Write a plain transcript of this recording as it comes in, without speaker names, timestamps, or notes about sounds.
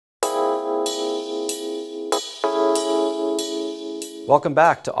Welcome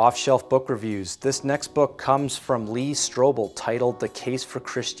back to Off Shelf Book Reviews. This next book comes from Lee Strobel, titled The Case for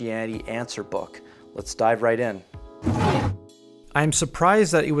Christianity Answer Book. Let's dive right in. I'm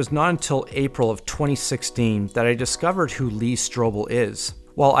surprised that it was not until April of 2016 that I discovered who Lee Strobel is.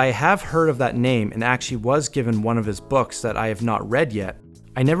 While I have heard of that name and actually was given one of his books that I have not read yet,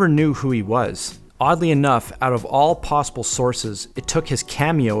 I never knew who he was. Oddly enough, out of all possible sources, it took his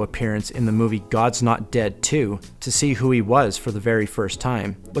cameo appearance in the movie God's Not Dead 2 to see who he was for the very first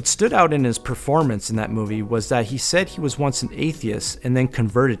time. What stood out in his performance in that movie was that he said he was once an atheist and then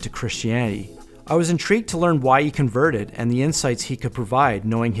converted to Christianity. I was intrigued to learn why he converted and the insights he could provide,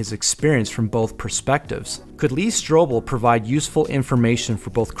 knowing his experience from both perspectives. Could Lee Strobel provide useful information for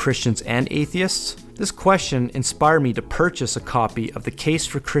both Christians and atheists? This question inspired me to purchase a copy of The Case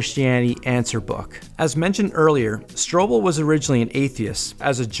for Christianity Answer Book. As mentioned earlier, Strobel was originally an atheist.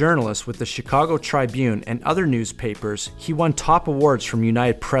 As a journalist with the Chicago Tribune and other newspapers, he won top awards from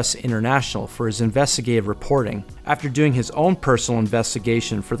United Press International for his investigative reporting. After doing his own personal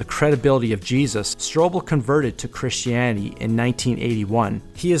investigation for the credibility of Jesus, Strobel converted to Christianity in 1981.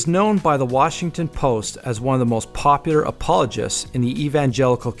 He is known by the Washington Post as one of the most popular apologists in the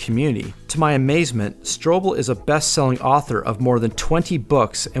evangelical community. To my amazement, Strobel is a best-selling author of more than 20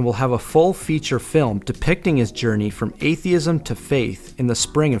 books and will have a full feature film depicting his journey from atheism to faith in the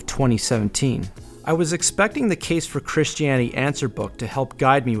spring of 2017. I was expecting The Case for Christianity Answer Book to help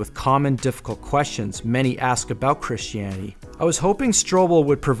guide me with common difficult questions many ask about Christianity. I was hoping Strobel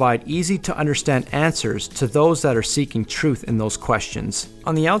would provide easy to understand answers to those that are seeking truth in those questions.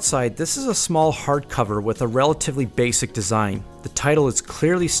 On the outside, this is a small hardcover with a relatively basic design. The title is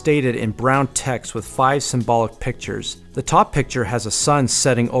clearly stated in brown text with 5 symbolic pictures. The top picture has a sun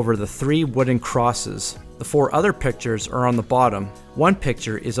setting over the 3 wooden crosses. The 4 other pictures are on the bottom. One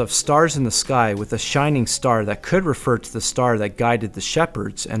picture is of stars in the sky with a shining star that could refer to the star that guided the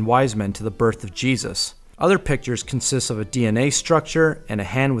shepherds and wise men to the birth of Jesus. Other pictures consist of a DNA structure and a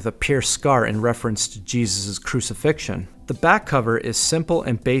hand with a pierced scar in reference to Jesus' crucifixion. The back cover is simple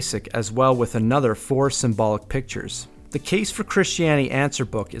and basic, as well with another 4 symbolic pictures. The Case for Christianity Answer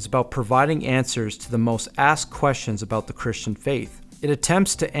Book is about providing answers to the most asked questions about the Christian faith. It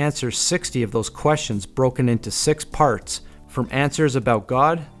attempts to answer 60 of those questions broken into 6 parts, from answers about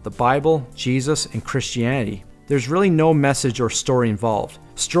God, the Bible, Jesus, and Christianity. There's really no message or story involved.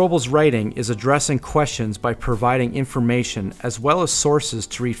 Strobel's writing is addressing questions by providing information as well as sources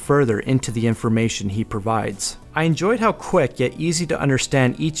to read further into the information he provides. I enjoyed how quick yet easy to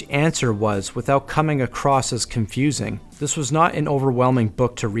understand each answer was without coming across as confusing. This was not an overwhelming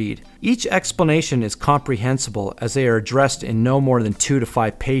book to read. Each explanation is comprehensible as they are addressed in no more than 2 to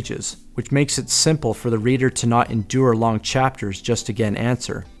 5 pages, which makes it simple for the reader to not endure long chapters just to get an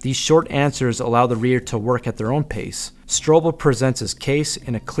answer. These short answers allow the reader to work at their own pace. Strobel presents his case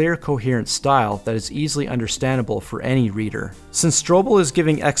in a clear, coherent style that is easily understandable for any reader. Since Strobel is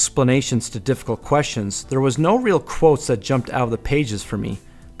giving explanations to difficult questions, there was no real quotes that jumped out of the pages for me,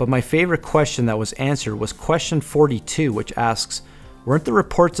 but my favorite question that was answered was question 42, which asks, weren't the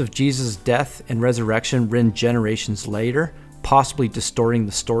reports of Jesus' death and resurrection written generations later, possibly distorting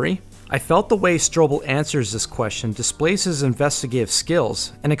the story? I felt the way Strobel answers this question displays his investigative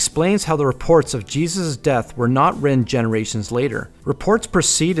skills and explains how the reports of Jesus' death were not written generations later. Reports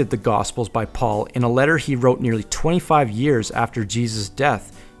preceded the Gospels by Paul in a letter he wrote nearly 25 years after Jesus'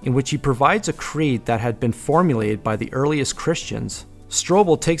 death, in which he provides a creed that had been formulated by the earliest Christians.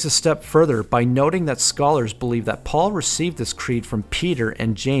 Strobel takes a step further by noting that scholars believe that Paul received this creed from Peter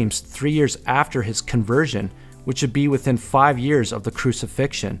and James 3 years after his conversion, which would be within 5 years of the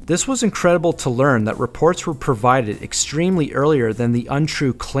crucifixion. This was incredible to learn that reports were provided extremely earlier than the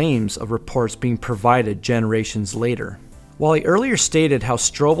untrue claims of reports being provided generations later. While I earlier stated how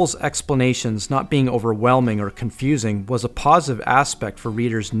Strobel's explanations not being overwhelming or confusing was a positive aspect for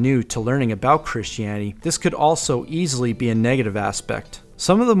readers new to learning about Christianity, this could also easily be a negative aspect.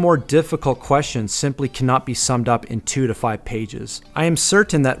 Some of the more difficult questions simply cannot be summed up in 2 to 5 pages. I am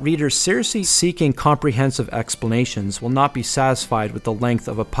certain that readers seriously seeking comprehensive explanations will not be satisfied with the length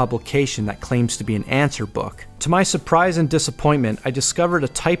of a publication that claims to be an answer book. To my surprise and disappointment, I discovered a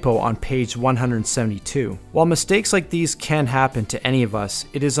typo on page 172. While mistakes like these can happen to any of us,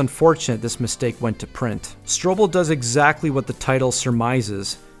 it is unfortunate this mistake went to print. Strobel does exactly what the title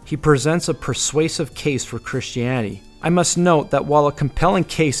surmises. He presents a persuasive case for Christianity. I must note that while a compelling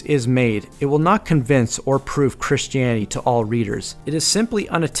case is made, it will not convince or prove Christianity to all readers. It is simply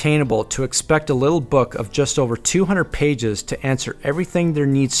unattainable to expect a little book of just over 200 pages to answer everything there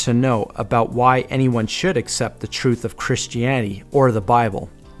needs to know about why anyone should accept the truth of Christianity or the Bible.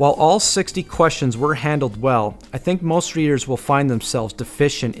 While all 60 questions were handled well, I think most readers will find themselves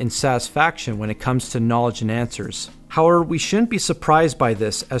deficient in satisfaction when it comes to knowledge and answers. However, we shouldn't be surprised by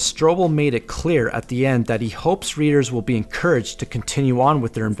this, as Strobel made it clear at the end that he hopes readers will be encouraged to continue on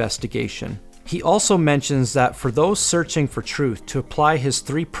with their investigation. He also mentions that for those searching for truth, to apply his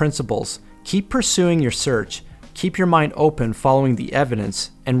 3 principles: keep pursuing your search, keep your mind open following the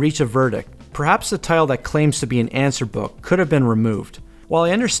evidence, and reach a verdict. Perhaps the title that claims to be an answer book could have been removed. While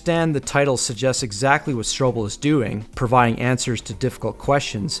I understand the title suggests exactly what Strobel is doing, providing answers to difficult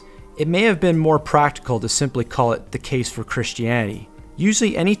questions, it may have been more practical to simply call it The Case for Christianity.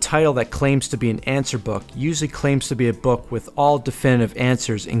 Usually any title that claims to be an answer book usually claims to be a book with all definitive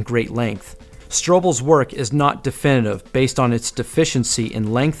answers in great length. Strobel's work is not definitive based on its deficiency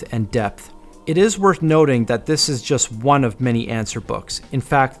in length and depth. It is worth noting that this is just one of many answer books. In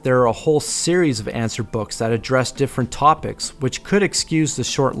fact, there are a whole series of answer books that address different topics, which could excuse the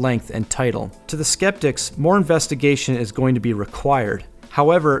short length and title. To the skeptics, more investigation is going to be required.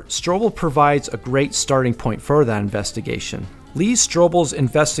 However, Strobel provides a great starting point for that investigation. Lee Strobel's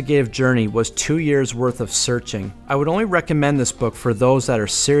investigative journey was 2 years worth of searching. I would only recommend this book for those that are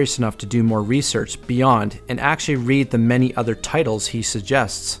serious enough to do more research beyond and actually read the many other titles he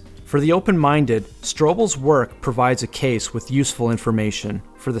suggests. For the open-minded, Strobel's work provides a case with useful information.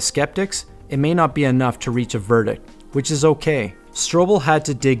 For the skeptics, it may not be enough to reach a verdict, which is okay. Strobel had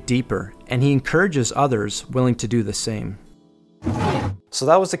to dig deeper, and he encourages others willing to do the same. So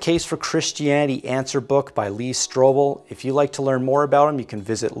that was The Case for Christianity answer book by Lee Strobel. If you'd like to learn more about him, you can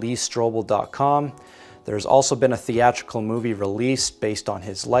visit leestrobel.com. There's also been a theatrical movie released based on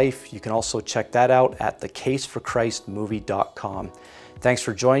his life. You can also check that out at thecaseforchristmovie.com. Thanks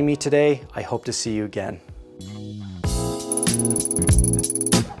for joining me today. I hope to see you again.